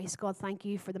God, thank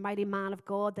you for the mighty man of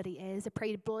God that he is. I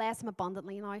pray to bless him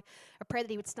abundantly now. I pray that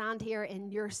he would stand here in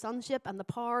your sonship and the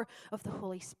power of the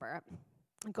Holy Spirit.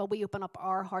 And God, we open up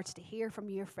our hearts to hear from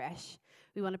you afresh.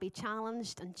 We want to be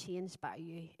challenged and changed by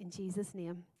you. In Jesus'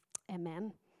 name,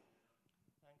 amen.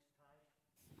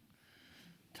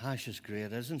 Tash is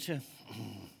great, isn't she?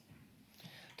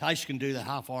 Tash can do the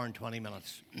half hour in 20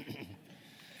 minutes.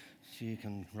 She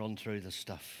can run through the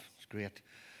stuff. It's great.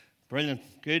 Brilliant.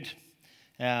 Good.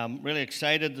 Really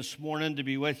excited this morning to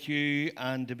be with you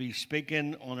and to be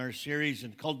speaking on our series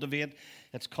in Cultivate.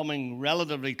 It's coming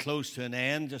relatively close to an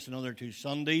end, just another 2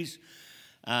 Sundays.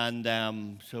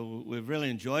 And so we've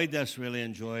really enjoyed this, really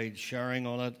enjoyed sharing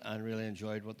on it, and really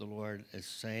enjoyed what the Lord is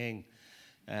saying.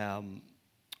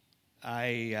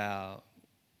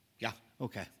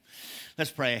 Okay.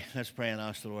 Let's pray. Let's pray and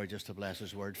ask the Lord just to bless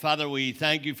His word. Father, we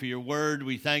thank you for your word.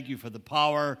 We thank you for the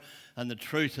power and the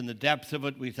truth and the depth of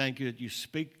it. We thank you that you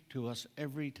speak to us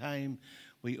every time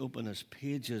we open His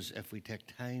pages if we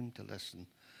take time to listen.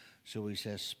 So we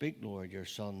say, speak, Lord, your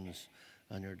sons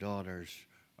and your daughters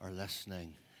are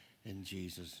listening in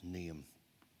Jesus' name.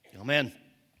 Amen.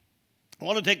 I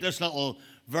want to take this little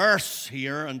verse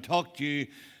here and talk to you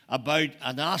about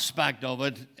an aspect of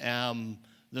it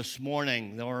this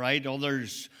morning. All right,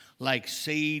 others like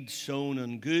seed sown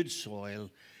in good soil,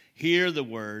 hear the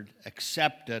word,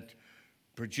 accept it,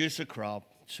 produce a crop,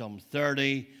 some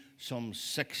 30, some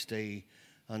 60,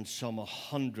 and some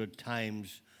 100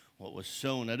 times what was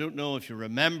sown. I don't know if you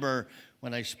remember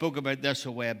when I spoke about this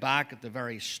a way back at the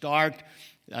very start.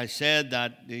 I said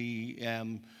that the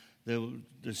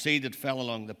seed that fell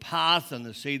along the path and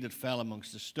the seed that fell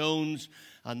amongst the stones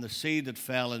and the seed that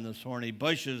fell in the thorny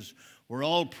bushes were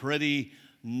all pretty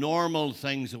normal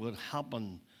things that would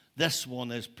happen. This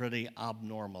one is pretty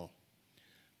abnormal.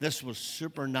 This was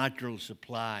supernatural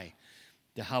supply.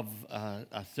 To have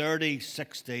a 30,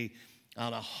 60,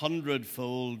 and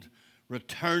 100-fold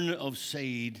return of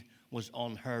seed was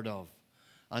unheard of.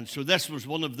 And so this was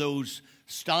one of those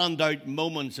standout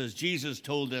moments as Jesus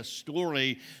told this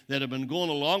story that had been going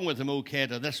along with him okay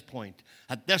to this point.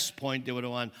 At this point, they would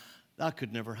have gone, that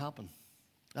could never happen.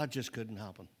 That just couldn't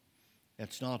happen.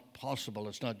 It's not possible.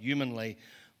 It's not humanly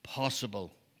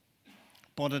possible.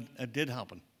 But it did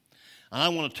happen. And I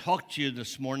want to talk to you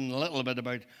this morning a little bit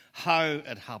about how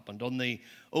it happened. On the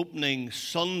opening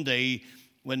Sunday,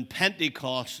 when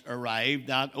Pentecost arrived,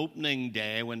 that opening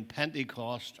day when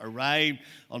Pentecost arrived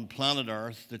on planet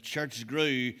Earth, the church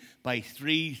grew by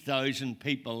 3,000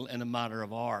 people in a matter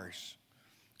of hours.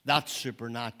 That's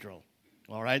supernatural.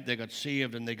 All right, they got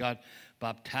saved and they got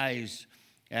baptized.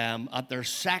 At their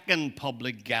second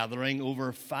public gathering,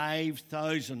 over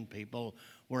 5,000 people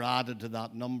were added to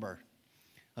that number.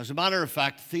 As a matter of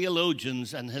fact,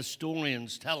 theologians and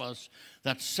historians tell us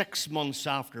that 6 months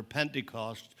after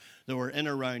Pentecost, there were in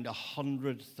around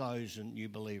 100,000 new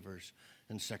believers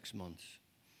in 6 months.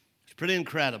 It's pretty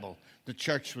incredible. The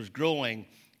church was growing.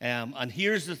 And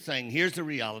here's the thing, here's the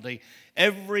reality.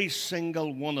 Every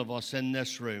single one of us in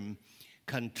this room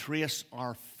can trace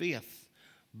our faith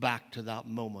back to that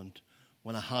moment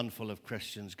when a handful of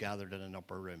Christians gathered in an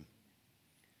upper room.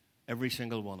 Every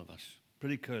single one of us.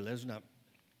 Pretty cool, isn't it?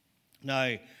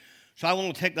 Now, so I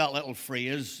want to take that little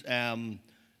phrase,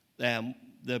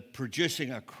 the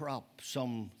producing a crop,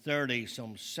 some 30,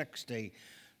 some 60,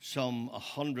 some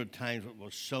 100 times what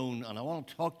was sown. And I want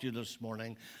to talk to you this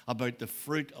morning about the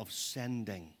fruit of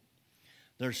sending.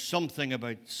 There's something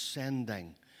about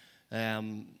sending.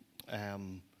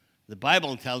 The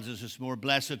Bible tells us it's more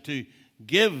blessed to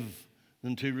give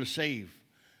than to receive.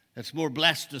 It's more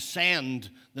blessed to send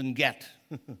than get.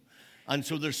 And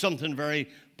so there's something very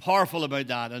powerful about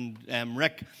that. And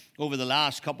Rick, over the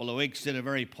last couple of weeks, did a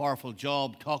very powerful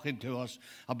job talking to us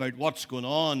about what's going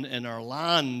on in our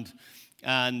land.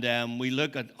 And we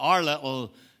look at our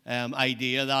little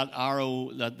idea, that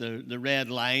arrow, that the red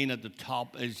line at the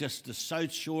top is just the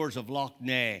south shores of Loch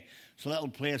Ness. It's a little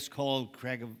place called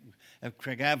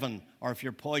Craigavon, or if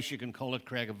you're posh, you can call it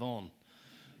Craigavon.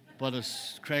 But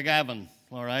it's Craigavon,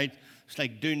 all right? It's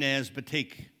like Dunez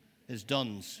Boutique is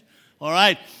Dunn's. All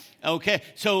right, okay.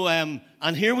 So, and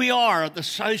here we are at the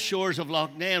south shores of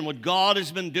Loch Ness, and what God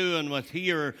has been doing with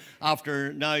here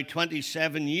after now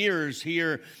 27 years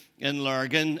here in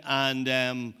Lurgan,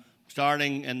 and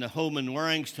starting in the home in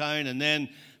Warringstown, and then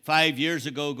 5 years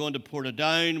ago going to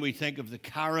Portadown. We think of the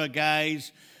Cara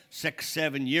guys.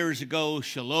 6-7 years ago,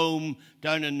 Shalom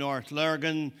down in North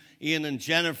Lurgan, Ian and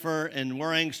Jennifer in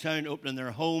Warringstown opening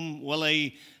their home,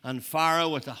 Willie and Farah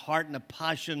with a heart and a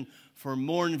passion for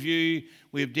Mornview.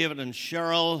 We have David and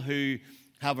Cheryl who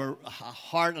have a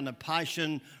heart and a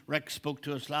passion. Rick spoke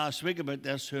to us last week about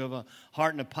this, who have a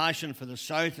heart and a passion for the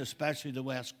South, especially the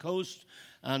West Coast,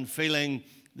 and feeling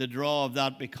the draw of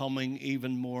that becoming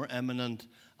even more imminent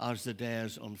as the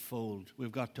days unfold.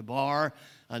 We've got Tabar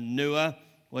and Nua,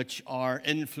 which are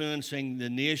influencing the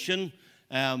nation,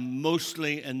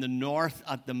 mostly in the north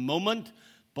at the moment,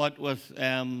 but with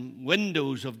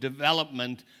windows of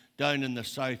development down in the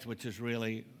south, which is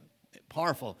really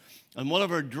powerful. And one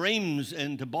of our dreams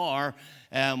in Tabar,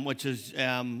 which is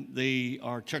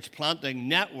our church planting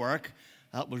network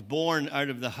that was born out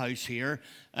of the house here,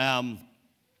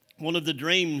 one of the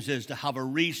dreams is to have a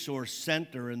resource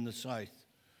center in the south.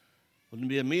 Wouldn't it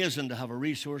be amazing to have a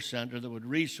resource center that would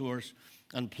resource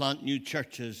and plant new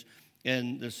churches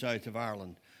in the south of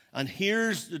Ireland? And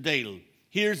here's the deal.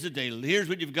 Here's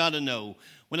what you've got to know.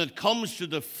 When it comes to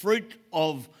the fruit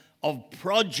of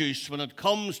produce, when it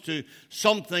comes to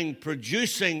something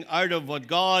producing out of what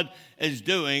God is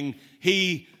doing,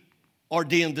 He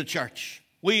ordained the church.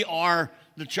 We are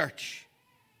the church.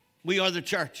 We are the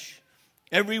church.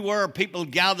 Everywhere people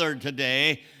gather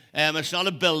today, it's not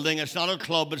a building, it's not a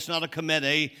club, it's not a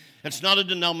committee, it's not a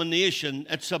denomination,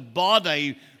 it's a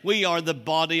body. We are the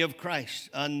body of Christ,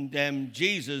 and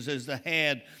Jesus is the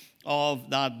head of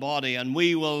that body. And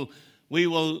we will,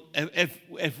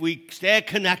 if we stay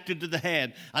connected to the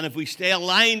head, and if we stay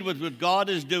aligned with what God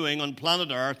is doing on planet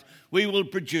Earth, we will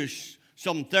produce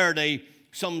some 30,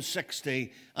 some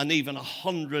 60, and even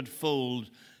 100-fold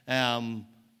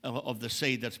of the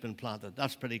seed that's been planted.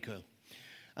 That's pretty cool.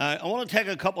 I want to take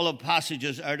a couple of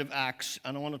passages out of Acts,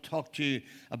 and I want to talk to you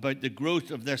about the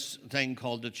growth of this thing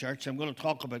called the church. I'm going to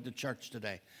talk about the church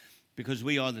today, because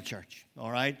we are the church, all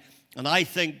right? And I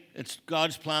think it's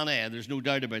God's plan A. There's no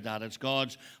doubt about that. It's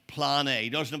God's plan A. He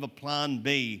doesn't have a plan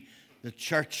B. The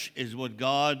church is what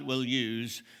God will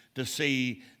use to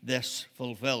see this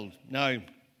fulfilled. Now,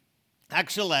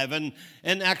 Acts 11,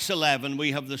 in Acts 11,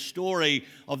 we have the story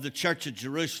of the church at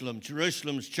Jerusalem.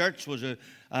 Jerusalem's church was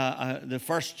the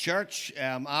first church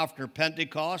after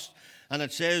Pentecost. And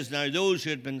it says, now those who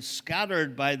had been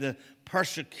scattered by the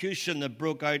persecution that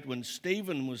broke out when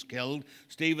Stephen was killed.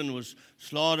 Stephen was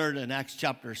slaughtered in Acts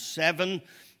chapter 7.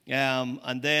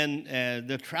 And then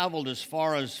they traveled as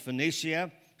far as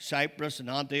Phoenicia, Cyprus, and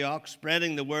Antioch,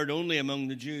 spreading the word only among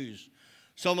the Jews.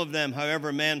 Some of them,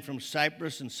 however, men from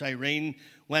Cyprus and Cyrene,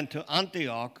 went to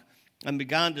Antioch and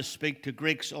began to speak to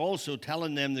Greeks also,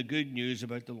 telling them the good news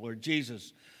about the Lord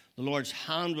Jesus. The Lord's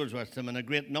hand was with them, and a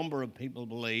great number of people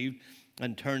believed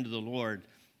and turned to the Lord.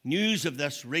 News of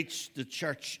this reached the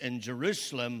church in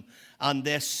Jerusalem, and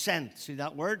they sent, see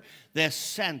that word? They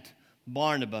sent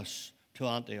Barnabas to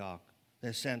Antioch.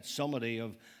 They sent somebody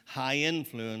of high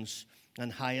influence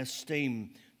and high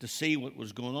esteem to see what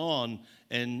was going on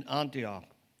in Antioch.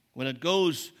 When it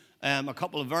goes a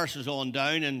couple of verses on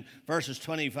down, in verses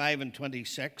 25 and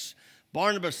 26,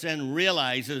 Barnabas then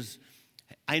realizes,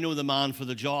 I know the man for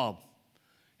the job.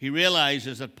 He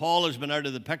realizes that Paul has been out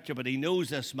of the picture, but he knows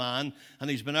this man, and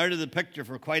he's been out of the picture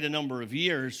for quite a number of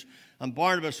years. And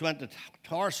Barnabas went to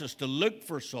Tarsus to look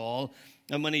for Saul,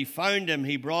 and when he found him,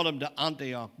 he brought him to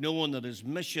Antioch, knowing that his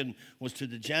mission was to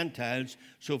the Gentiles.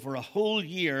 So for a whole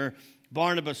year,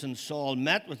 Barnabas and Saul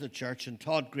met with the church and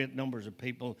taught great numbers of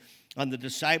people, and the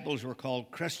disciples were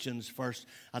called Christians first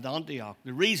at Antioch.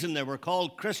 The reason they were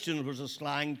called Christians was a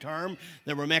slang term.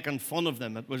 They were making fun of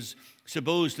them. It was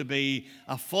supposed to be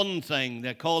a fun thing.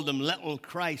 They called them little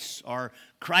Christs or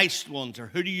Christ ones, or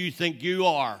who do you think you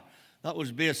are? That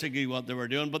was basically what they were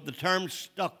doing, but the term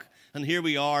stuck. And here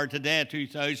we are today,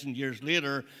 2,000 years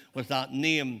later, with that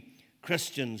name,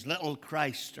 Christians, little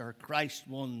Christ, or Christ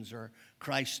ones, or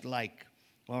Christ-like.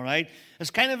 All right? It's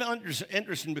kind of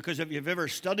interesting, because if you've ever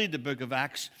studied the book of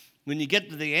Acts, when you get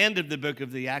to the end of the book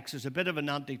of the Acts, it's a bit of an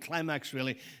anticlimax,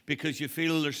 really, because you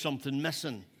feel there's something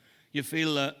missing. You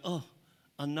feel,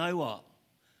 and now what?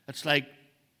 It's like,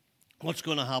 what's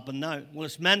going to happen now? Well,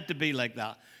 it's meant to be like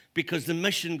that, because the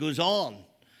mission goes on.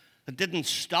 It didn't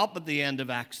stop at the end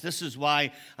of Acts. This is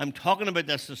why I'm talking about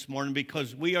this morning,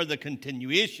 because we are the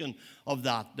continuation of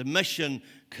that. The mission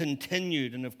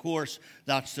continued, and of course,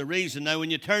 that's the reason. Now, when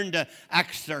you turn to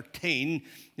Acts 13,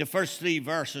 the first 3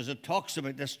 verses, it talks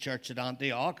about this church at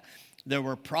Antioch. There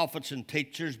were prophets and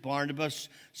teachers, Barnabas,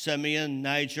 Simeon,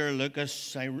 Niger,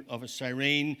 Lucas of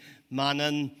Cyrene,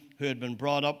 Manan, who had been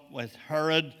brought up with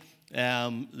Herod,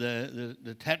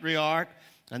 the tetrarch,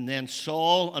 and then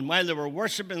Saul. And while they were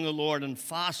worshiping the Lord and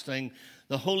fasting,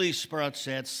 the Holy Spirit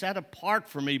said, set apart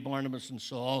for me Barnabas and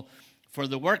Saul for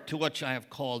the work to which I have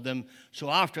called them. So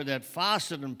after they had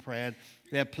fasted and prayed,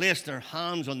 they placed their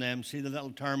hands on them, see the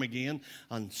little term again,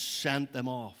 and sent them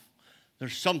off.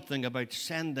 There's something about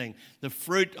sending. The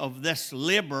fruit of this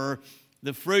labor,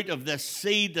 the fruit of this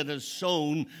seed that is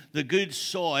sown, the good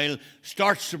soil,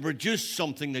 starts to produce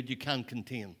something that you can't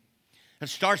contain. It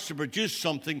starts to produce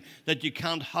something that you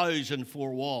can't house in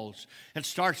four walls. It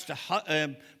starts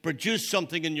to produce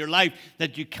something in your life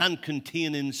that you can't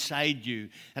contain inside you.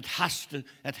 It has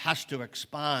to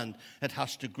expand. It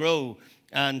has to grow.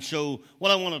 And so what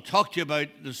I want to talk to you about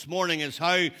this morning is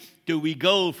how do we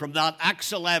go from that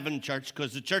Acts 11 church,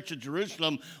 because the church of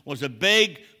Jerusalem was a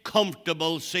big,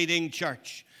 comfortable seating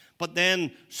church. But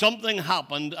then something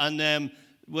happened, and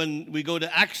when we go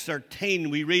to Acts 13,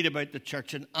 we read about the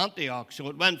church in Antioch. So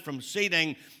it went from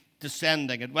seating to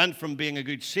sending. It went from being a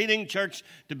good seating church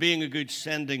to being a good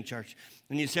sending church.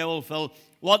 And you say, well, Phil,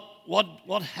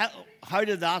 how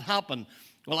did that happen?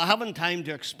 Well, I haven't time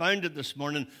to expound it this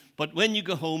morning, but when you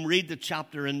go home, read the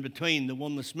chapter in between, the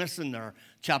one that's missing there,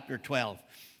 chapter 12.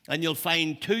 And you'll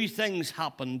find two things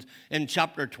happened in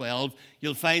chapter 12.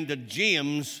 You'll find that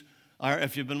James, or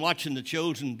if you've been watching The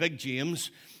Chosen, Big James,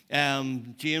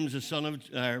 James, the son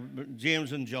of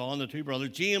James and John, the two brothers,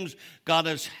 James got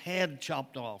his head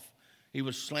chopped off. He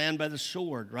was slain by the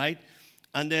sword, right?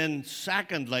 And then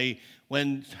secondly,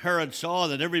 when Herod saw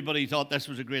that everybody thought this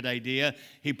was a great idea,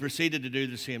 he proceeded to do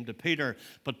the same to Peter.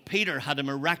 But Peter had a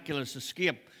miraculous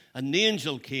escape. An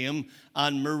angel came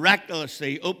and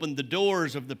miraculously opened the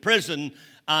doors of the prison,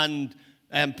 and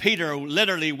Peter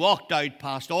literally walked out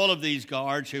past all of these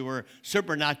guards who were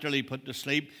supernaturally put to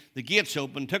sleep. The gates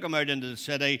opened, took him out into the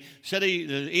city.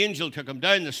 The angel took him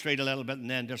down the street a little bit and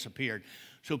then disappeared.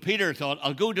 So Peter thought,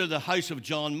 I'll go to the house of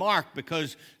John Mark,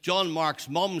 because John Mark's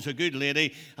mum's a good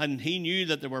lady, and he knew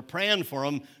that they were praying for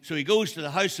him. So he goes to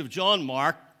the house of John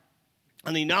Mark,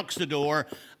 and he knocks the door,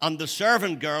 and the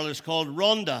servant girl is called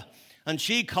Rhonda. And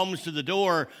she comes to the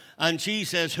door, and she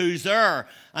says, who's there?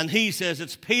 And he says,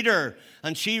 it's Peter.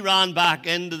 And she ran back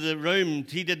into the room.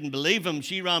 He didn't believe him.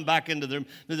 She ran back into the room.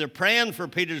 Now, they're praying for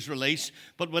Peter's release,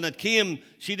 but when it came,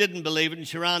 she didn't believe it, and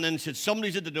she ran in and said,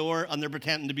 somebody's at the door, and they're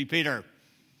pretending to be Peter.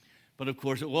 But, of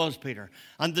course, it was Peter.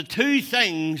 And the two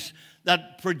things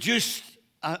that produced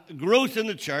growth in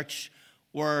the church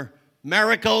were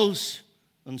miracles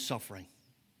and suffering.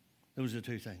 Those are the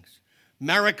two things.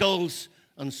 Miracles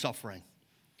and suffering.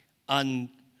 And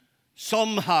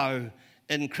somehow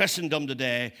in Christendom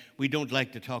today, we don't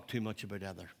like to talk too much about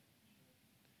either.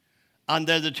 And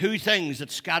they're the two things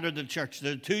that scattered the church.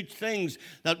 They're the two things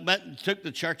that took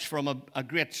the church from a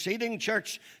great seating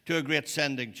church to a great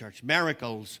sending church.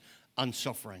 Miracles and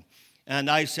suffering. And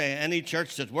I say any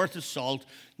church that's worth its salt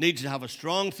needs to have a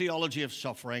strong theology of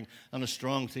suffering and a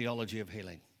strong theology of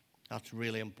healing. That's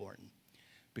really important.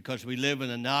 Because we live in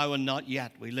a now and not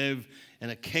yet. We live in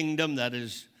a kingdom that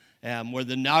is where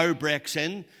the now breaks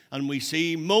in, and we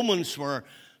see moments where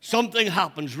something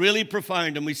happens really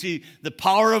profound, and we see the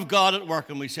power of God at work,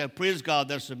 and we say, praise God,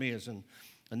 that's amazing.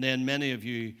 And then many of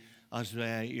you, as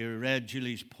you read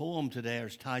Julie's poem today,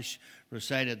 as Tash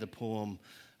recited the poem,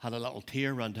 had a little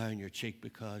tear run down your cheek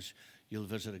because you'll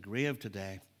visit a grave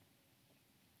today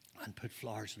and put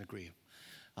flowers in a grave.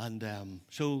 And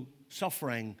so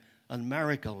suffering and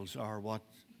miracles are what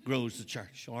grows the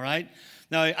church, all right?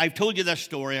 Now, I've told you this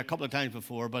story a couple of times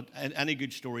before, but any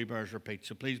good story bears repeat,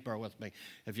 so please bear with me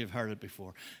if you've heard it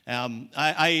before.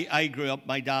 I grew up,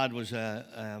 my dad was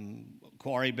a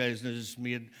quarry business,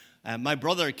 my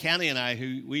brother Kenny and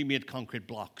I, we made concrete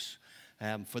blocks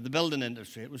for the building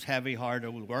industry. It was heavy, hard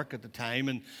old work at the time,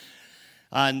 and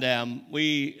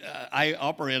I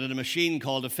operated a machine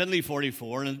called a Finley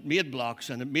 44, and it made blocks,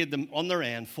 and it made them on their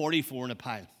end 44 in a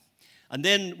pile. And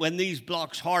then when these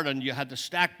blocks hardened, you had to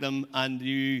stack them, and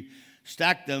you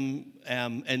stacked them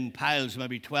in piles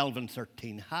maybe 12 and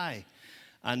 13 high.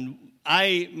 And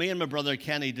me and my brother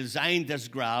Kenny designed this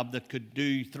grab that could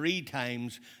do 3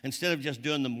 times. Instead of just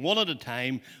doing them one at a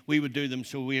time, we would do them.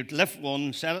 So we would lift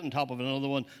one, set it on top of another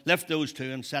one, lift those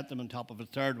 2, and set them on top of a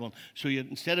third one. So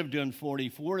instead of doing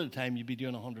 44 at a time, you'd be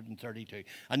doing 132.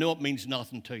 I know it means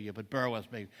nothing to you, but bear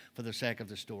with me for the sake of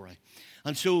the story.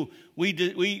 And so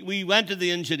we went to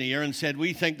the engineer and said,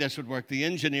 we think this would work. The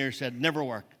engineer said, never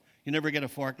work. You never get a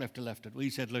forklift to lift it. We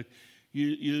said, look,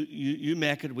 you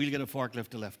make it, we'll get a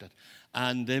forklift to lift it.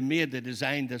 And they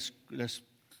designed this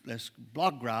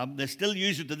block grab. They still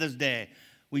use it to this day.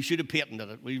 We should have patented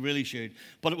it. We really should.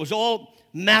 But it was all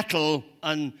metal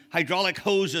and hydraulic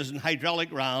hoses and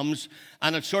hydraulic rams.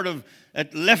 And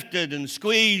it lifted and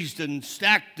squeezed and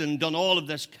stacked and done all of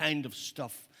this kind of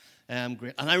stuff.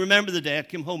 Great. And I remember the day it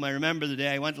came home. I remember the day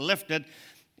I went to lift it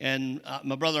in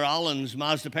my brother Alan's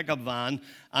Mazda pickup van.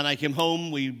 And I came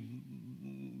home, we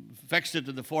fixed it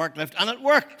to the forklift, and it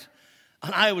worked.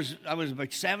 And I was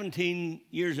about 17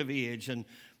 years of age, and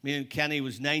me and Kenny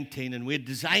was 19, and we had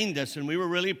designed this, and we were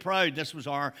really proud. This was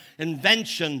our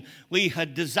invention. We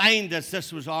had designed this.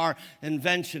 This was our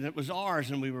invention. It was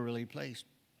ours, and we were really pleased.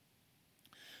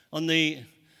 On the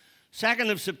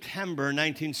 2nd of September,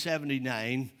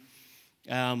 1979,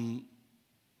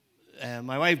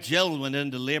 my wife Jill went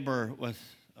into labor with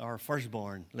our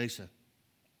firstborn, Lisa.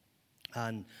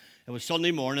 And it was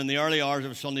Sunday morning, the early hours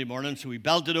of Sunday morning, so we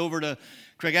belted over to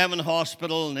Craigavon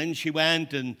Hospital, and in she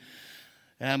went, and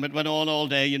it went on all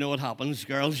day. You know what happens,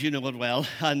 girls, you know it well.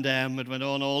 And it went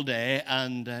on all day,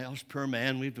 and us poor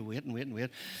men, we had to wait and wait and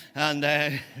wait. And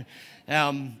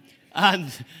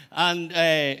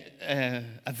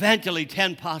eventually,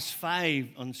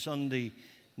 5:10 on Sunday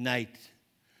night,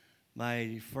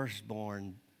 my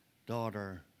firstborn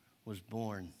daughter was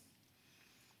born.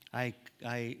 I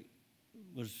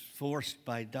was forced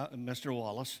by Mr.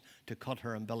 Wallace to cut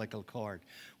her umbilical cord,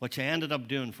 which I ended up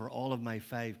doing for all of my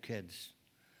 5 kids.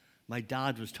 My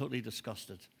dad was totally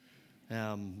disgusted.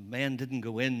 Men didn't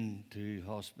go into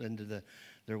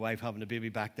their wife having a baby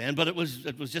back then, but it was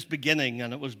just beginning,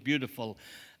 and it was beautiful.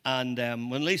 And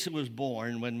when Lisa was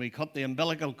born, when we cut the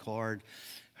umbilical cord,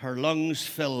 her lungs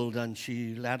filled, and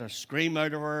she let a scream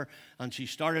out of her, and she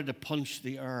started to punch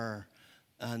the air.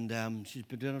 And she's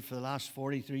been doing it for the last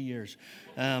 43 years.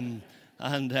 All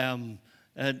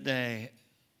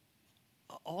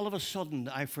of a sudden,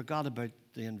 I forgot about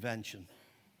the invention.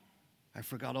 I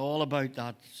forgot all about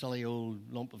that silly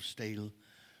old lump of steel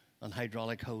and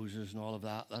hydraulic hoses and all of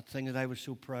that. That thing that I was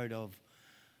so proud of.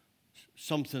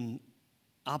 Something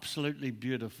absolutely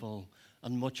beautiful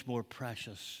and much more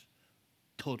precious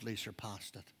totally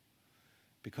surpassed it.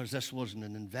 Because this wasn't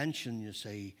an invention, you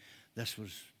see. This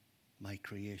was my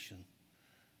creation.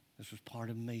 This was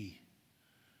part of me.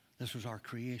 This was our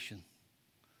creation.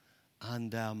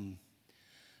 And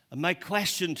my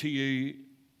question to you,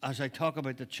 as I talk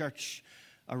about the church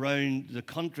around the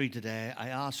country today, I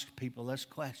ask people this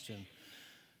question.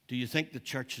 Do you think the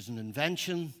church is an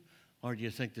invention, or do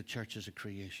you think the church is a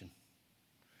creation?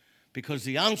 Because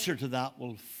the answer to that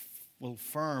will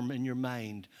firm in your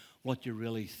mind what you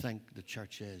really think the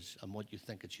church is and what you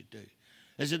think it should do.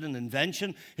 Is it an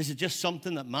invention? Is it just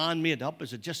something that man made up?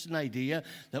 Is it just an idea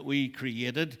that we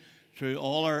created through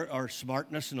all our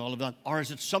smartness and all of that? Or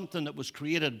is it something that was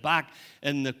created back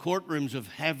in the courtrooms of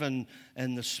heaven,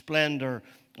 in the splendor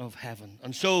of heaven?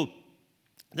 And so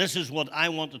this is what I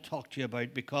want to talk to you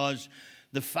about, because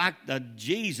the fact that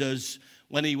Jesus,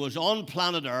 when he was on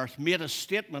planet Earth, made a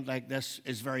statement like this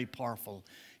is very powerful.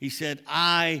 He said,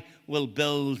 I will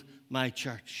build my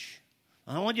church.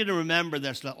 And I want you to remember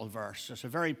this little verse. It's a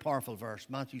very powerful verse,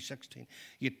 Matthew 16:18.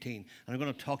 And I'm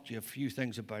going to talk to you a few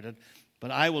things about it.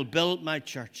 But I will build my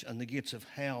church, and the gates of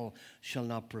hell shall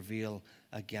not prevail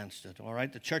against it. All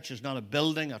right? The church is not a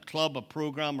building, a club, a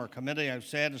program, or committee. I've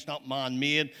said it's not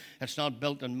man-made. It's not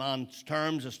built in man's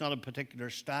terms. It's not a particular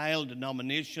style,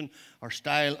 denomination, or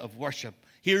style of worship.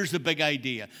 Here's the big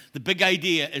idea. The big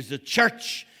idea is the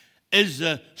church is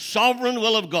the sovereign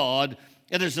will of God.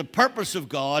 It is the purpose of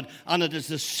God, and it is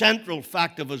the central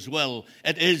fact of his will.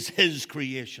 It is his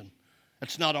creation.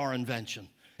 It's not our invention.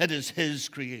 It is his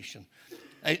creation.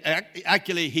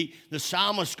 Actually, the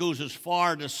psalmist goes as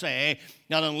far to say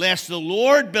that unless the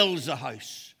Lord builds the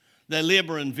house, they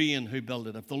labor in vain who build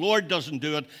it. If the Lord doesn't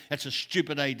do it, it's a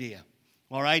stupid idea.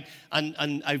 All right?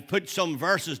 And I've put some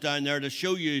verses down there to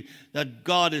show you that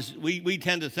God is, we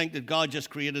tend to think that God just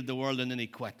created the world and then he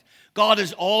quit. God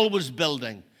is always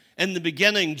building. In the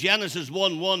beginning, Genesis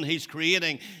 1:1, he's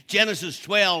creating. Genesis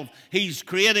 12, he's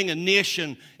creating a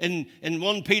nation. In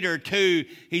 1 Peter 2,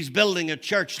 he's building a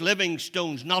church, living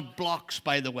stones, not blocks,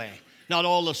 by the way. Not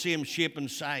all the same shape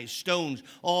and size. Stones,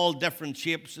 all different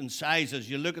shapes and sizes.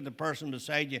 You look at the person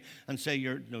beside you and say,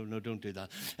 no, don't do that.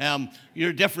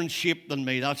 You're a different shape than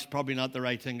me. That's probably not the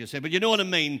right thing to say. But you know what I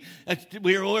mean.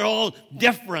 We're all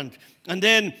different. And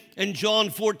then in John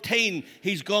 14,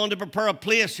 he's gone to prepare a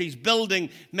place. He's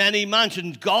building many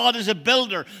mansions. God is a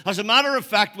builder. As a matter of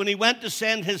fact, when he went to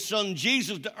send his son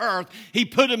Jesus to earth, he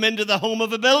put him into the home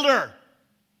of a builder.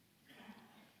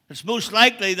 It's most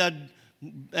likely that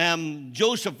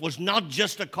Joseph was not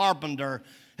just a carpenter.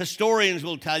 Historians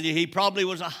will tell you he probably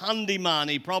was a handyman.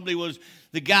 He probably was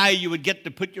the guy you would get to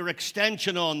put your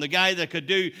extension on, the guy that could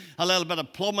do a little bit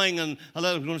of plumbing and I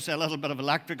was going to say a little bit of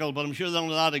electrical, but I'm sure none of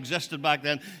that existed back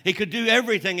then. He could do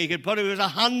everything. He was a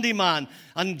handyman.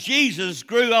 And Jesus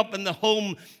grew up in the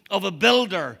home of a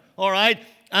builder, all right?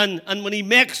 And when he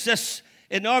makes this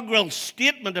inaugural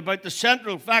statement about the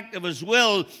central fact of his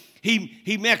will,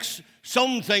 he makes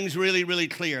some things really, really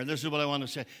clear. This is what I want to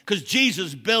say. Because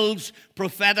Jesus builds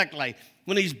prophetically.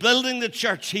 When he's building the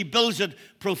church, he builds it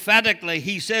prophetically.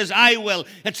 He says, I will.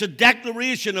 It's a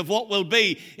declaration of what will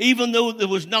be. Even though there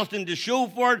was nothing to show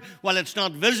for it, while it's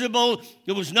not visible,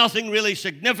 there was nothing really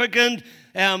significant,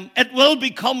 it will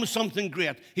become something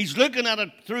great. He's looking at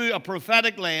it through a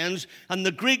prophetic lens, and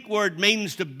the Greek word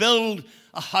means to build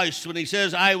a house. When he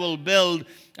says, I will build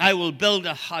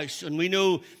a house. And we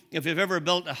know, if you've ever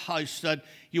built a house, that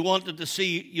you want to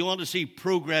see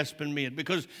progress being made,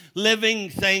 because living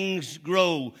things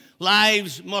grow.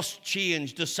 Lives must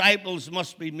change. Disciples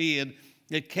must be made.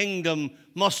 The kingdom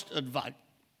must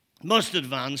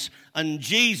advance. And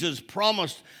Jesus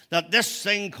promised that this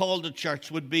thing called the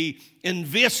church would be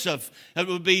invasive. It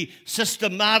would be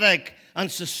systematic and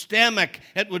systemic.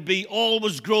 It would be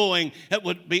always growing. It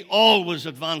would be always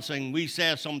advancing. We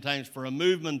say sometimes for a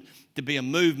movement to be a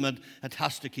movement, it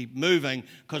has to keep moving,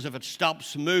 because if it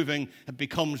stops moving, it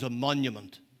becomes a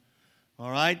monument.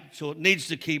 All right? So it needs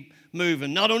to keep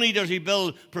moving. Not only does he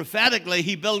build prophetically,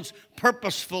 he builds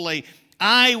purposefully.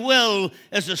 I will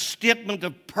is a statement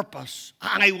of purpose.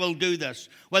 I will do this.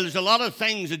 Well, there's a lot of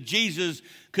things that Jesus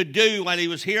could do while he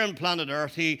was here on planet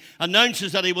Earth. He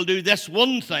announces that he will do this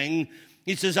one thing.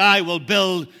 He says, I will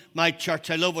build my church.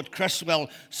 I love what Criswell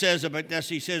says about this.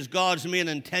 He says, God's main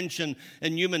intention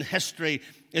in human history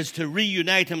is to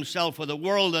reunite himself with a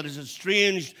world that is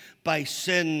estranged by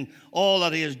sin. All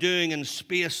that he is doing in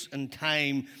space and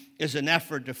time is an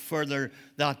effort to further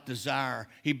that desire.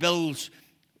 He builds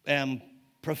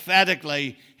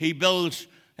prophetically, he builds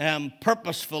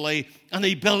purposefully, and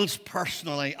he builds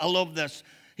personally. I love this.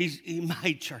 He's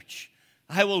my church.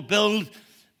 I will build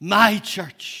my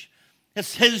church.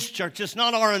 It's his church. It's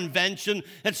not our invention.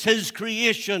 It's his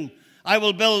creation. I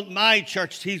will build my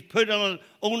church. He's put on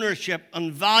ownership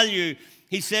and value.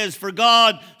 He says, for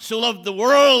God so loved the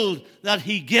world that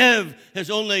he gave his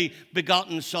only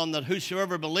begotten Son, that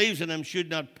whosoever believes in him should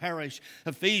not perish.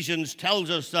 Ephesians tells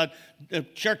us that the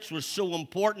church was so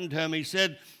important to him. He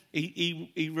said,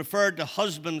 he referred to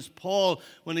husbands. Paul,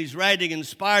 when he's writing,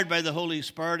 inspired by the Holy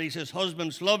Spirit, he says,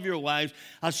 husbands, love your wives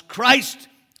as Christ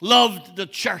loved the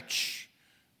church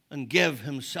and gave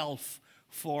himself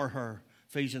for her.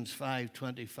 Ephesians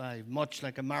 5:25. Much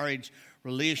like a marriage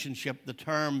relationship, the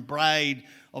term bride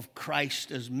of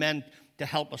Christ is meant to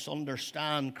help us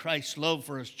understand Christ's love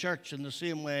for his church in the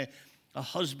same way a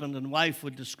husband and wife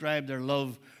would describe their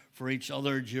love for each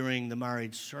other during the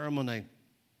marriage ceremony.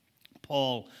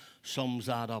 Paul sums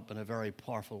that up in a very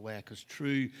powerful way, because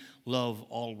true love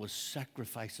always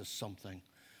sacrifices something.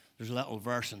 There's a little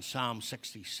verse in Psalm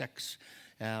 66,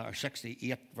 or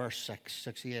 68, verse 6,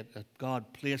 68, that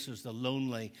God places the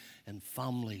lonely in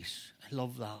families. I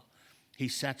love that. He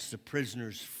sets the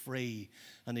prisoners free,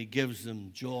 and he gives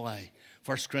them joy.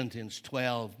 1 Corinthians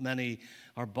 12,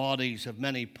 our bodies have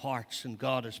many parts, and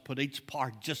God has put each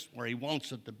part just where he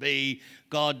wants it to be.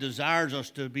 God desires us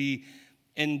to be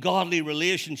in godly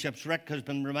relationships. Rick has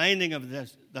been reminding of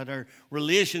this, that our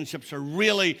relationships are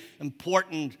really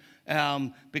important,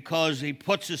 because he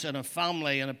puts us in a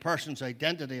family, and a person's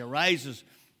identity arises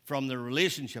from their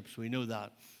relationships. We know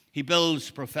that. He builds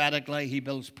prophetically, he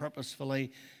builds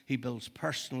purposefully, he builds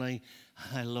personally.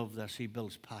 I love this. He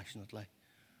builds passionately.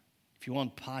 If you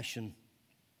want passion,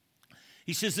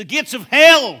 he says the gates of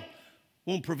hell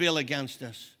won't prevail against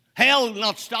this. Hell will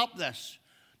not stop this.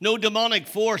 No demonic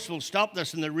force will stop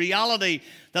this. And the reality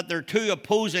that there are two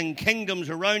opposing kingdoms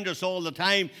around us all the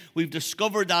time, we've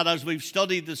discovered that as we've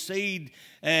studied the seed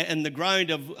in the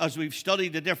ground, as we've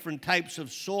studied the different types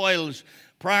of soils.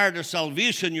 Prior to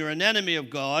salvation, you're an enemy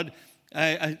of God.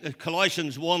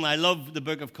 Colossians 1, I love the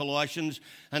book of Colossians,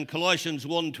 and Colossians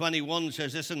 1:21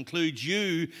 says this includes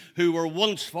you who were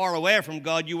once far away from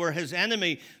God. You were his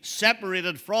enemy,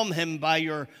 separated from him by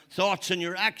your thoughts and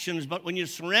your actions. But when you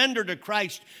surrender to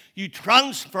Christ, you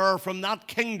transfer from that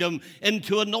kingdom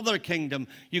into another kingdom.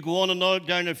 You go on and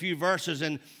down a few verses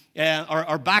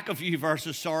or back a few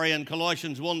verses, in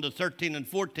Colossians 1:13 and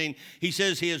 14, he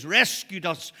says he has rescued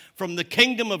us from the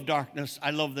kingdom of darkness.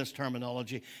 I love this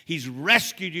terminology. He's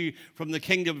rescued you from the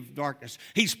kingdom of darkness.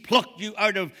 He's plucked you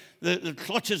out of the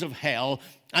clutches of hell,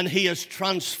 and he has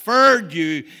transferred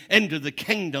you into the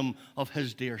kingdom of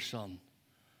his dear Son.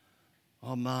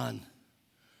 Oh, man.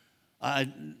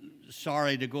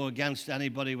 Sorry to go against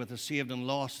anybody with a saved and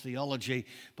lost theology,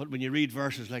 but when you read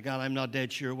verses like that, I'm not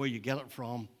dead sure where you get it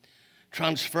from.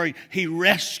 Transfer. He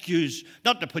rescues,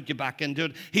 not to put you back into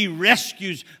it, he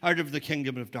rescues out of the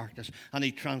kingdom of darkness, and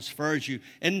he transfers you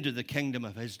into the kingdom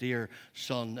of his dear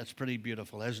Son. That's pretty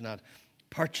beautiful, isn't it?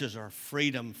 purchases our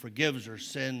freedom, forgives our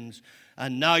sins,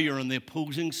 and now you're on the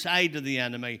opposing side of the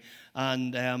enemy.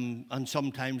 And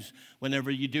sometimes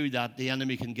whenever you do that, the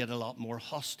enemy can get a lot more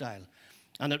hostile.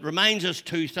 And it reminds us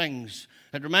two things.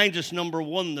 It reminds us, number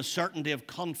one, the certainty of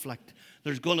conflict.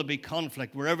 There's going to be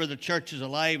conflict. Wherever the church is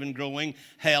alive and growing,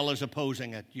 hell is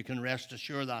opposing it. You can rest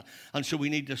assured that. And so we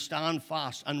need to stand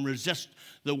fast and resist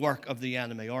the work of the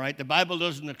enemy. All right? The Bible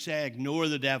doesn't say ignore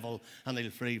the devil and he'll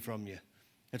flee from you.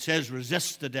 It says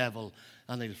resist the devil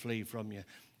and he'll flee from you.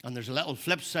 And there's a little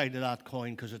flip side to that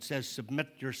coin, because it says submit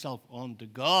yourself unto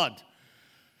God.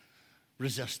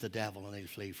 Resist the devil and he'll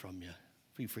flee from you.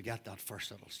 We forget that first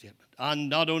little statement. And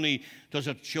not only does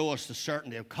it show us the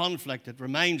certainty of conflict, it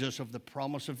reminds us of the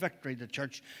promise of victory. The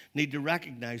church need to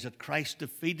recognize that Christ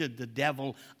defeated the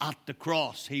devil at the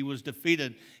cross. He was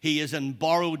defeated. He is in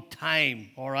borrowed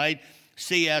time, all right?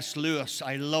 C.S. Lewis,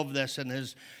 I love this in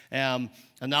his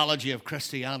analogy of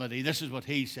Christianity. This is what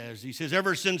he says. He says,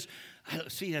 ever since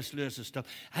C.S. Lewis's stuff,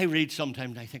 I read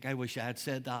sometimes and I think I wish I had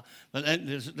said that. But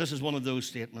this is one of those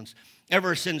statements.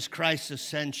 Ever since Christ's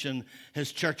ascension,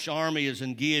 his church army is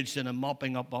engaged in a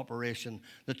mopping up operation.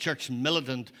 The church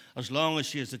militant, as long as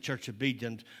she is the church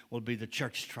obedient, will be the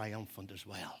church triumphant as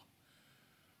well.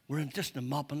 We're just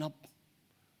mopping up.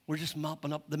 We're just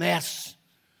mopping up the mess.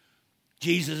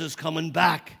 Jesus is coming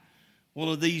back one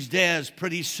of these days,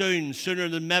 pretty soon, sooner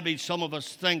than maybe some of us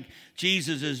think.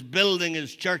 Jesus is building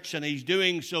his church, and he's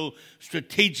doing so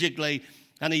strategically.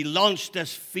 And he launched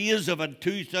this phase of it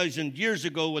 2,000 years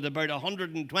ago with about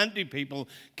 120 people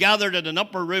gathered in an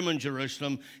upper room in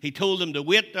Jerusalem. He told them to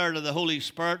wait there till the Holy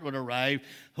Spirit would arrive.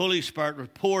 Holy Spirit was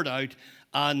poured out,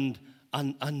 and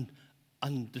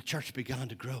the church began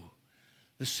to grow.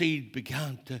 The seed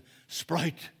began to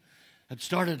sprout. It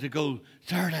started to go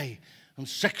 30 and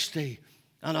 60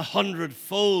 and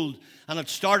 100-fold, and it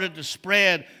started to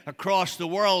spread across the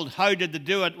world. How did they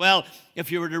do it? Well,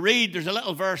 if you were to read, there's a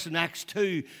little verse in Acts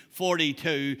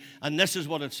 2:42, and this is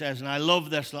what it says, and I love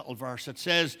this little verse. It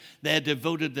says, they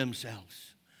devoted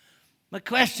themselves. My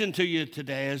question to you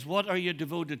today is, what are you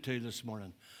devoted to this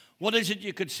morning? What is it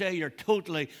you could say you're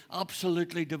totally,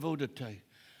 absolutely devoted to?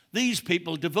 These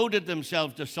people devoted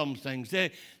themselves to some things. They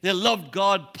loved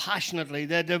God passionately.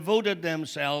 They devoted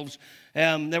themselves.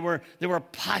 They were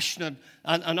passionate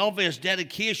and an obvious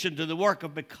dedication to the work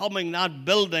of becoming that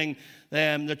building,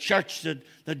 the church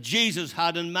that Jesus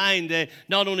had in mind. They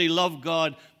not only loved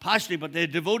God passionately, but they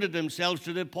devoted themselves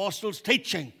to the apostles'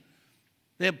 teaching.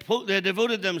 They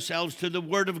devoted themselves to the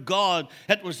Word of God.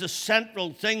 It was the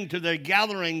central thing to their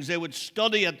gatherings. They would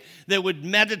study it. They would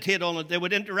meditate on it. They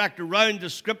would interact around the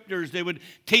Scriptures. They would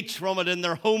teach from it in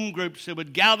their home groups. They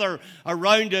would gather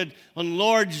around it on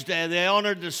Lord's Day. They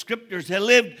honored the Scriptures. They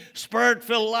lived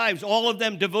Spirit-filled lives. All of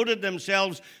them devoted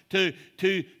themselves to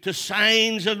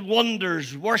signs and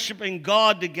wonders, worshiping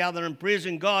God together and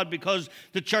praising God, because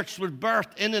the church was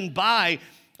birthed in and by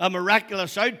a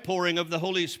miraculous outpouring of the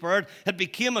Holy Spirit. It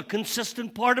became a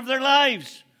consistent part of their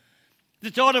lives. They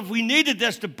thought if we needed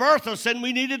this to birth us, then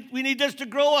we need this to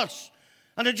grow us.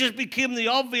 And it just became the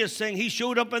obvious thing. He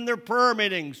showed up in their prayer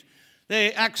meetings.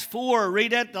 Acts 4,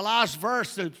 read it, the last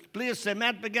verse, the place they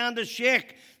met began to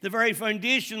shake. The very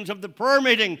foundations of the prayer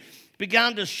meeting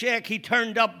began to shake. He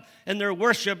turned up in their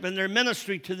worship, in their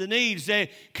ministry to the needs. They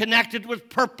connected with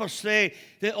purpose.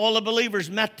 All the believers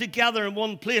met together in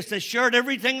one place. They shared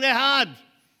everything they had.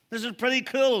 This is pretty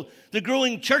cool. The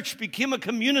growing church became a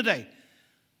community.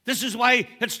 This is why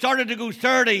it started to go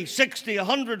 30, 60,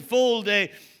 100-fold.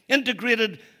 They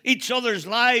integrated each other's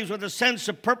lives with a sense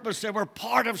of purpose. They were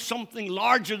part of something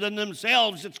larger than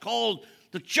themselves. It's called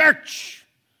the church.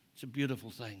 It's a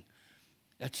beautiful thing.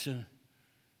 It's a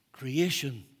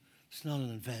creation. It's not an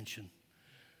invention.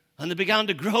 And they began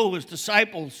to grow as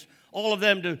disciples. All of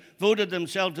them devoted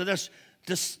themselves to this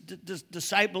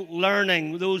disciple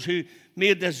learning. Those who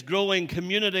made this growing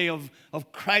community of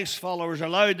Christ followers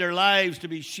allowed their lives to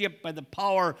be shaped by the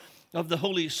power of the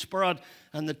Holy Spirit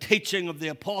and the teaching of the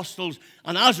apostles.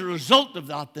 And as a result of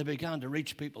that, they began to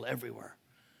reach people everywhere.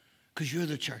 Because you're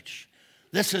the church.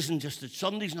 This isn't just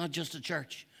Sunday's not just a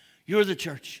church. You're the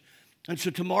church. And so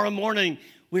tomorrow morning,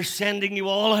 we're sending you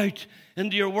all out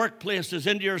into your workplaces,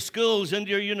 into your schools,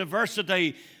 into your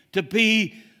university, to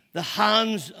be the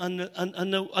hands and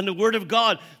the Word of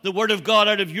God. The Word of God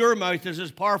out of your mouth is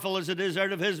as powerful as it is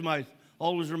out of His mouth.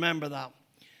 Always remember that.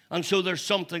 And so there's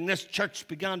something. This church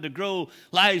began to grow.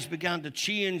 Lives began to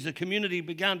change. The community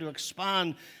began to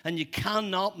expand. And you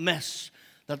cannot miss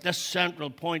that this central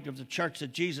point of the church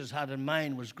that Jesus had in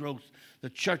mind was growth. The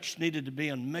church needed to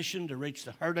be on mission to reach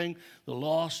the hurting, the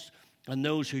lost, and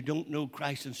those who don't know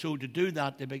Christ. And so to do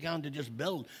that, they began to just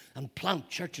build and plant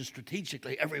churches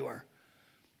strategically everywhere.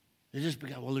 They just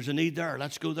began, well, there's a need there,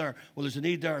 let's go there. Well, there's a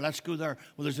need there, let's go there.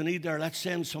 Well, there's a need there, let's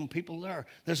send some people there.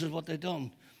 This is what they've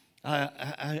done.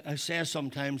 I say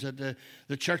sometimes that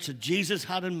the church that Jesus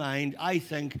had in mind, I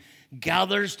think,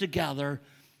 gathers together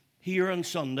here on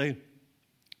Sunday,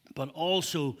 but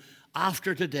also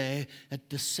after today, it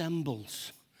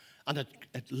dissembles and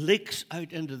it leaks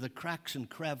out into the cracks and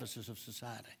crevices of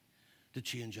society to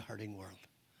change a hurting world.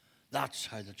 That's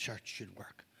how the church should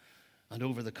work. And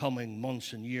over the coming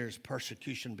months and years,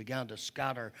 persecution began to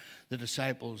scatter the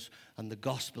disciples, and the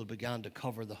gospel began to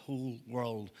cover the whole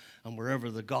world. And wherever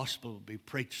the gospel would be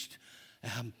preached,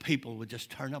 people would just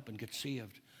turn up and get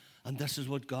saved. And this is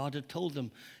what God had told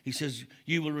them. He says,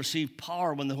 you will receive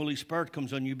power when the Holy Spirit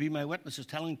comes on you. Be my witnesses,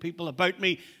 telling people about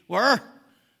me. Where?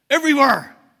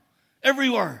 Everywhere.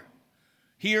 Everywhere.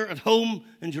 Here at home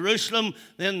in Jerusalem,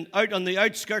 then out on the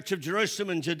outskirts of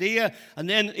Jerusalem in Judea, and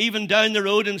then even down the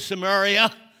road in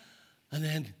Samaria, and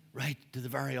then right to the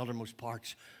very uttermost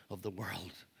parts of the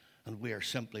world. And we are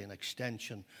simply an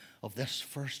extension of this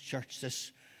first church,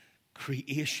 this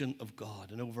creation of God.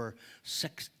 And over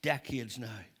 6 decades now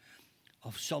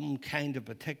of some kind of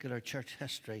particular church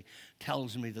history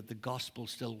tells me that the gospel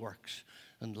still works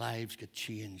and lives get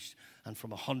changed. And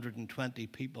from 120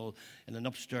 people in an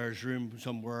upstairs room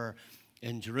somewhere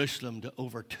in Jerusalem to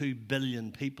over 2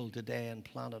 billion people today on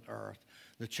planet Earth,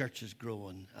 the church is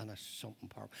growing, and it's something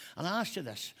powerful. And I ask you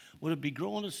this, would it be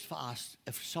growing as fast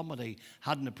if somebody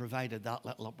hadn't have provided that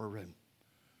little upper room?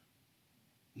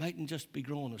 Mightn't just be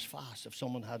growing as fast if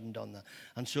someone hadn't done that.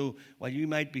 And so while you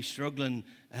might be struggling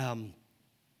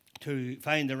to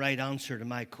find the right answer to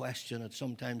my question, and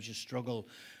sometimes you struggle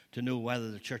to know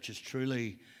whether the church is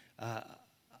truly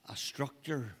a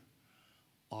structure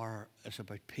or it's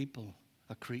about people,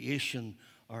 a creation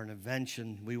or an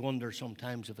invention. We wonder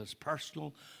sometimes if it's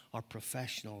personal or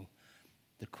professional.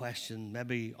 The question,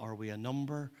 maybe are we a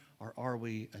number or are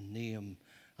we a name?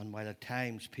 And while at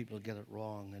times people get it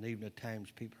wrong, and even at times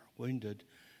people are wounded,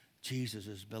 Jesus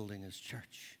is building his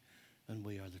church, and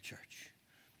we are the church.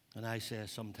 And I say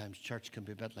sometimes church can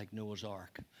be a bit like Noah's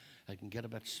Ark. It can get a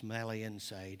bit smelly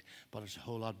inside, but it's a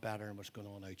whole lot better than what's going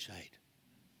on outside.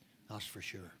 That's for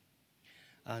sure.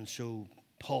 And so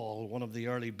Paul, one of the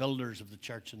early builders of the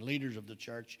church and leaders of the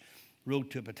church, wrote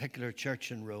to a particular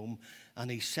church in Rome, and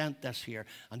he sent this here.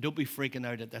 And don't be freaking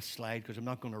out at this slide, because I'm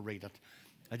not going to read it.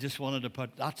 I just wanted to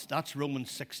put, that's Romans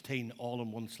 16 all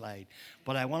in one slide.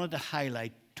 But I wanted to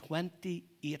highlight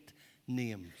 28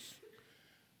 names.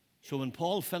 So when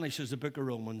Paul finishes the book of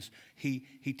Romans, he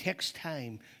takes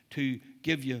time to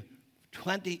give you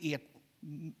 28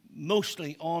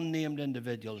 mostly unnamed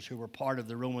individuals who were part of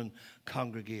the Roman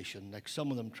congregation. Like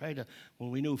some of them try to, well,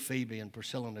 we know Phoebe and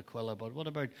Priscilla and Aquila, but what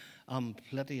about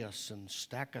Ampliatus and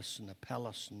Stachys and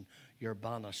Apelles and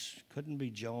Urbanus? Couldn't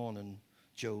be John and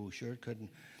Joe, sure it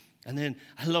couldn't. And then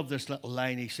I love this little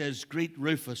line. He says, greet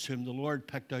Rufus, whom the Lord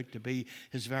picked out to be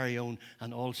his very own,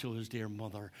 and also his dear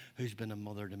mother, who's been a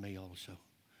mother to me also.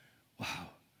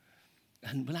 Wow.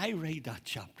 And when I read that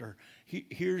chapter,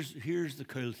 here's the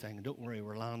cool thing. Don't worry,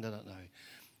 we're landing it now.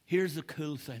 Here's the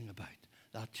cool thing about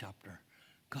that chapter.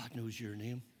 God knows your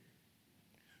name.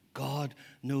 God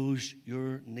knows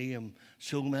your name.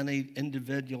 So many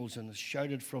individuals, and it's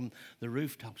shouted from the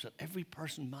rooftops that every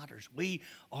person matters. We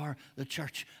are the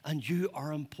church, and you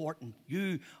are important.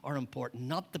 You are important,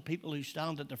 not the people who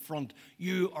stand at the front.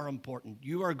 You are important.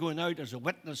 You are going out as a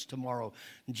witness tomorrow.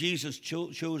 And Jesus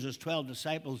chose his 12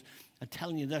 disciples. I'm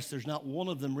telling you this, there's not one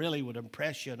of them really would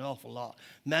impress you an awful lot.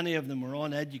 Many of them were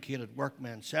uneducated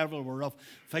workmen. Several were rough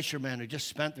fishermen who just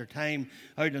spent their time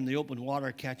out in the open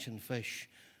water catching fish.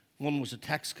 One was a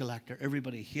tax collector.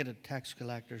 Everybody hated tax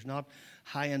collectors, not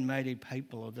high and mighty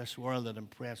people of this world that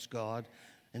impress God.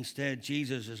 Instead,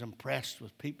 Jesus is impressed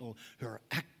with people who are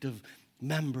active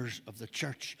members of the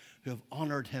church, who have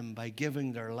honored him by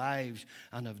giving their lives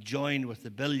and have joined with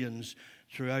the billions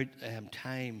throughout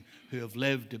time who have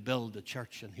lived to build the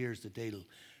church. And here's the deal.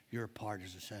 Your part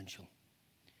is essential.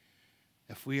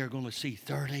 If we are going to see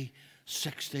 30,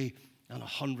 60, and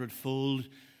 100-fold,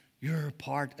 your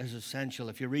part is essential.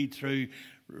 If you read through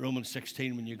Romans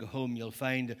 16 when you go home, you'll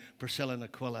find Priscilla and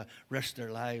Aquila risked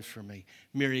their lives for me.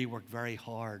 Mary worked very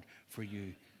hard for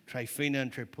you. Tryphena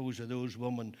and Tryphosa, those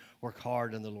women work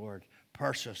hard in the Lord.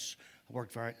 Persis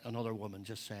worked another woman,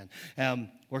 just saying,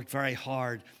 worked very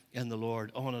hard in the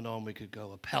Lord. On and on we could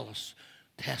go. Apelles,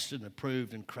 tested and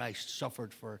approved in Christ,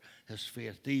 suffered for his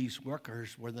faith. These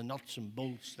workers were the nuts and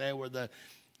bolts. They were the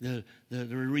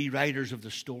rewriters of the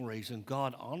stories, and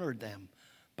God honored them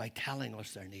by telling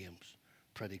us their names.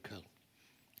 Pretty cool.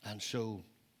 And so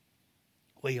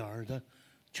we are the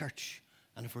church.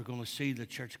 And if we're going to see the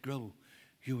church grow,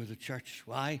 you are the church.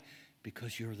 Why?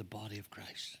 Because you're the body of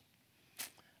Christ.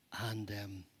 And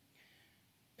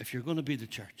if you're going to be the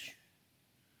church,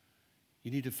 you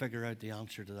need to figure out the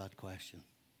answer to that question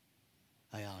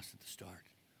I asked at the start.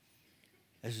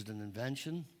 Is it an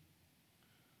invention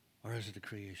or is it a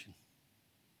creation?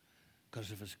 Because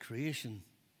if it's a creation,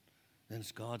 then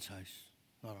it's God's house,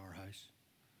 not our house.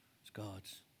 It's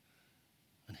God's.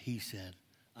 And he said,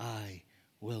 I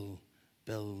will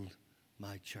build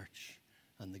my church,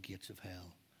 and the gates of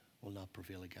hell will not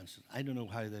prevail against it. I don't know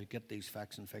how they get these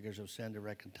facts and figures of send a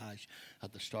recontage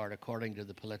at the start. According to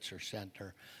the Pulitzer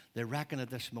Center, they reckon at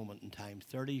this moment in time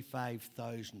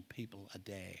 35,000 people a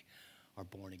day are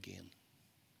born again.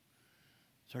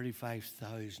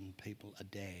 35,000 people a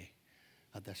day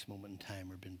at this moment in time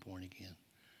are being born again.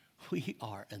 We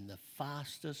are in the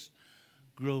fastest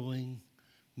growing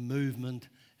movement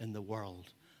in the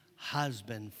world, has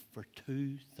been for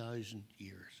 2,000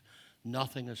 years.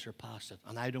 Nothing has surpassed it,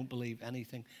 and I don't believe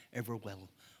anything ever will.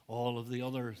 All of the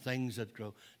other things that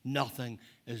grow, nothing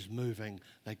is moving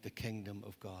like the kingdom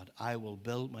of God. I will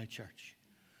build my church,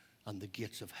 and the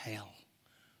gates of hell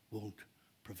won't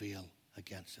prevail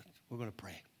against it. We're going to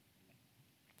pray.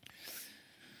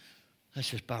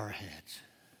 Let's just bow our heads.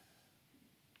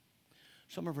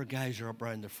 Some of our guys are up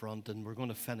around the front, and we're going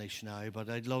to finish now, but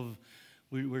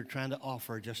we're trying to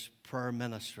offer just prayer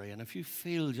ministry. And if you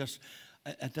feel just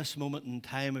at this moment in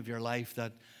time of your life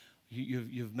that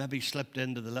you've maybe slipped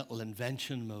into the little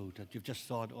invention mode, that you've just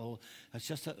thought, oh, it's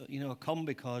just, come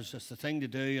because it's the thing to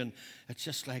do, and it's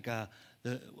just like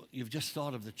you've just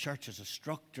thought of the church as a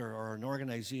structure or an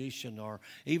organization or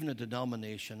even a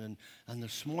denomination, and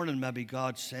this morning maybe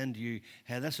God sent you,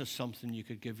 hey, this is something you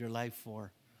could give your life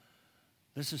for.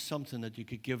 This is something that you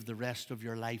could give the rest of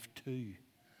your life to.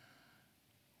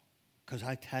 Because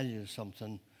I tell you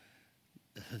something,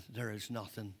 there is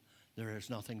nothing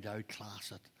to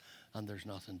outclass it, and there's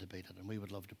nothing to beat it. And we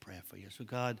would love to pray for you. So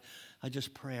God, I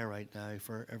just pray right now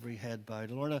for every head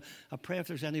bowed. Lord, I pray if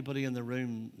there's anybody in the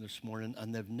room this morning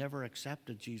and they've never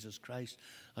accepted Jesus Christ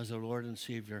as their Lord and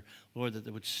Savior, Lord, that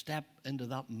they would step into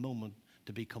that moment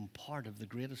to become part of the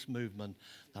greatest movement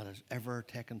that has ever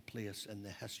taken place in the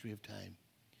history of time.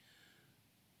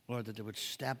 Lord, that they would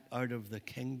step out of the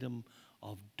kingdom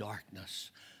of darkness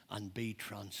and be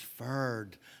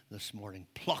transferred this morning,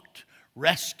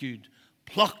 rescued,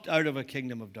 plucked out of a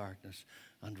kingdom of darkness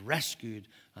and rescued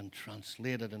and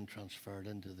translated and transferred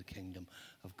into the kingdom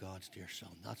of God's dear Son.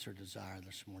 That's our desire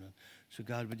this morning. So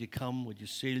God, would you come, would you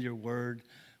seal your word,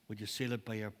 would you seal it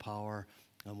by your power,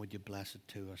 and would you bless it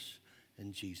to us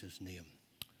in Jesus' name.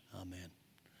 Amen.